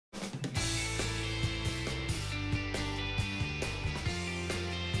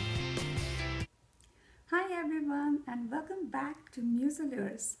everyone, and welcome back to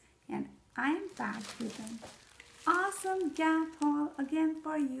Museliers. And I am back with an awesome Gap haul again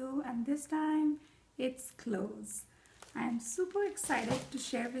for you, and this time it's clothes. I am super excited to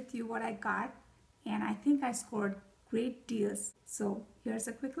share with you what I got, and I think I scored great deals. So here's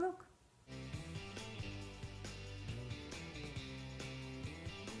a quick look.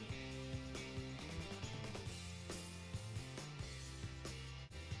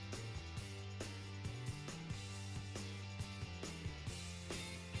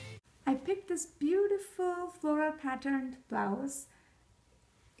 I picked this beautiful floral patterned blouse.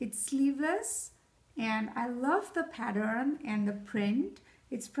 It's sleeveless and I love the pattern and the print.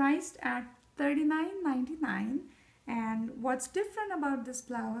 It's priced at $39.99, and what's different about this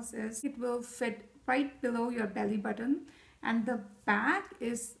blouse is it will fit right below your belly button, and the back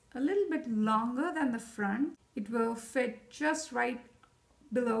is a little bit longer than the front. It will fit just right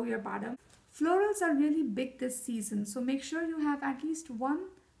below your bottom. Florals are really big this season, so make sure you have at least one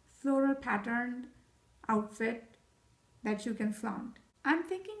floral patterned outfit that you can flaunt. I'm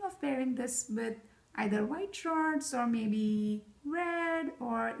thinking of pairing this with either white shorts or maybe red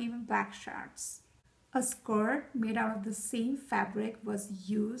or even black shorts. A skirt made out of the same fabric was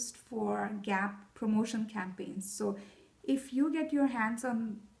used for Gap promotion campaigns. So if you get your hands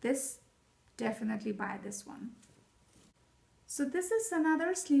on this, definitely buy this one. So this is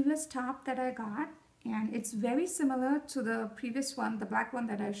another sleeveless top that I got, and it's very similar to the previous one, the black one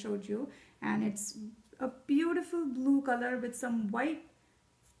that I showed you, and it's a beautiful blue color with some white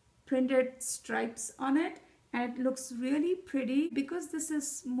printed stripes on it, and it looks really pretty. Because this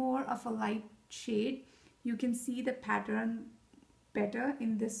is more of a light shade, you can see the pattern better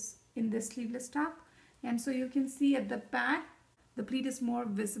in this sleeveless top, and so you can see at the back the pleat is more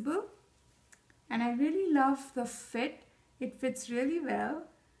visible, and I really love the fit. It fits really well,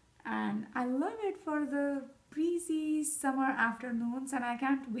 and I love it for the breezy summer afternoons, and I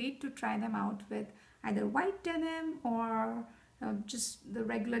can't wait to try them out with either white denim or just the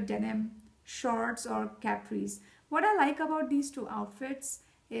regular denim shorts or capris. What I like about these two outfits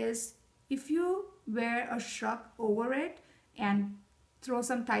is if you wear a shrug over it and throw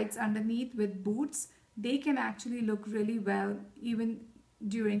some tights underneath with boots, they can actually look really well even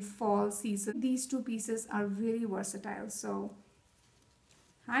during fall season. These two pieces are really versatile, so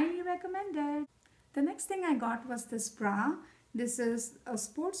highly recommended. The next thing I got was this bra. This is a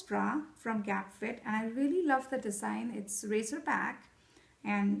sports bra from Gap Fit, and I really love the design. It's racer back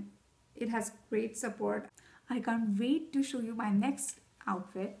and it has great support. I can't wait to show you my next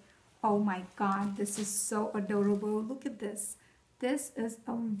outfit. Oh my god, this is so adorable. Look at this. This is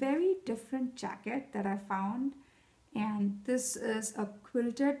a very different jacket that I found, and this is a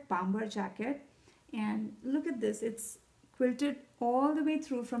quilted bomber jacket, and look at this. It's quilted all the way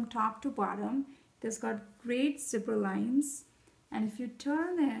through from top to bottom. It has got great zipper lines, and if you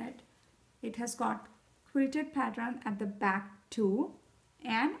turn it, it has got quilted pattern at the back too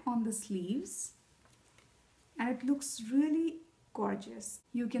and on the sleeves, and it looks really gorgeous.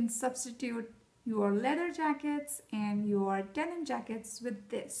 You can substitute your leather jackets and your denim jackets with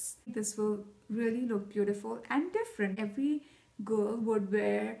this. This will really look beautiful and different. Every girl would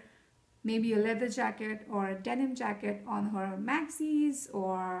wear maybe a leather jacket or a denim jacket on her maxis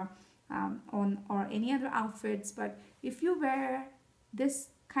or any other outfits, but if you wear this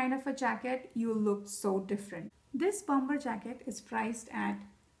kind of a jacket, you look so different. This bomber jacket is priced at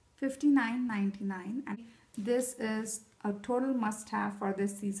 $59.99, and this is a total must-have for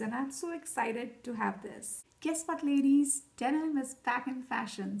this season. I'm so excited to have this. Guess what, ladies? Denim is back in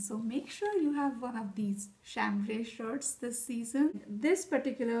fashion, so make sure you have one of these chambray shirts this season. This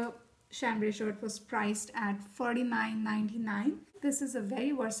particular chambray shirt was priced at $49.99. This is a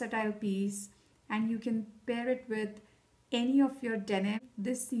very versatile piece, and you can pair it with any of your denim.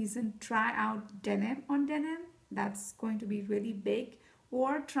 This season, try out denim on denim. That's going to be really big.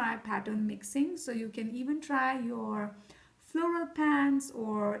 Or try pattern mixing. So you can even try your floral pants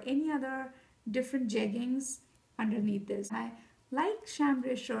or any other different jeggings underneath this. I like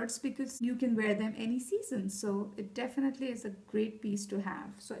chambray shirts because you can wear them any season, so it definitely is a great piece to have.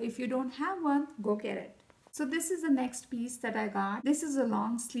 So if you don't have one, go get it. So this is the next piece that I got. This is a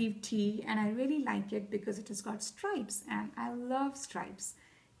long sleeve tee, and I really like it because it has got stripes, and I love stripes.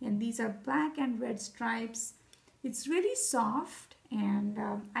 And these are black and red stripes. It's really soft, and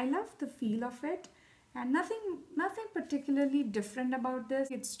I love the feel of it, and nothing particularly different about this.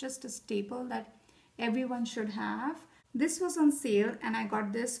 It's just a staple that everyone should have. This was on sale, and I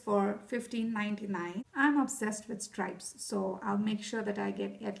got this for $15.99. I'm obsessed with stripes, so I'll make sure that I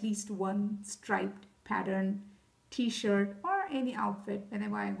get at least one striped pattern t-shirt or any outfit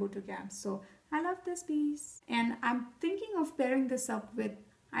whenever I go to Gap. So I love this piece. And I'm thinking of pairing this up with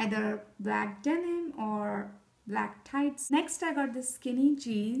either black denim or black tights. Next, I got this skinny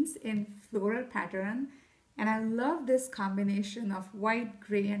jeans in floral pattern. And I love this combination of white,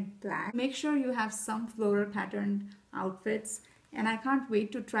 gray, and black. Make sure you have some floral patterned outfits. And I can't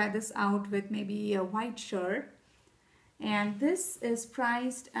wait to try this out with maybe a white shirt. And this is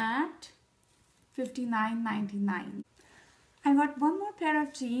priced at $59.99. I got one more pair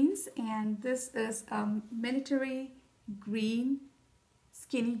of jeans, and this is military green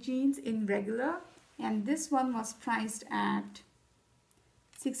skinny jeans in regular. And this one was priced at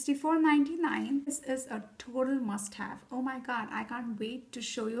 $64.99. This is a total must-have. Oh my god, I can't wait to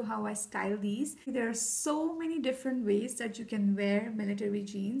show you how I style these. There are so many different ways that you can wear military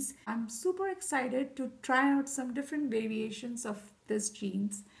jeans. I'm super excited to try out some different variations of this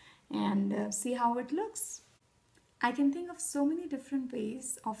jeans and see how it looks. I can think of so many different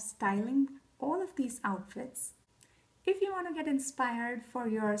ways of styling all of these outfits. If you want to get inspired for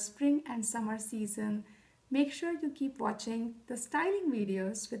your spring and summer season, make sure you keep watching the styling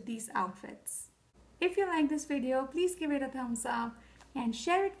videos with these outfits. If you like this video, please give it a thumbs up and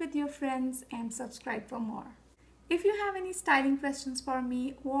share it with your friends and subscribe for more. If you have any styling questions for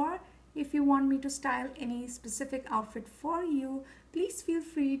me, or if you want me to style any specific outfit for you, please feel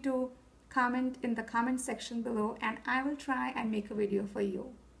free to comment in the comment section below and I will try and make a video for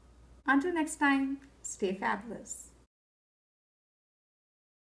you. Until next time, stay fabulous.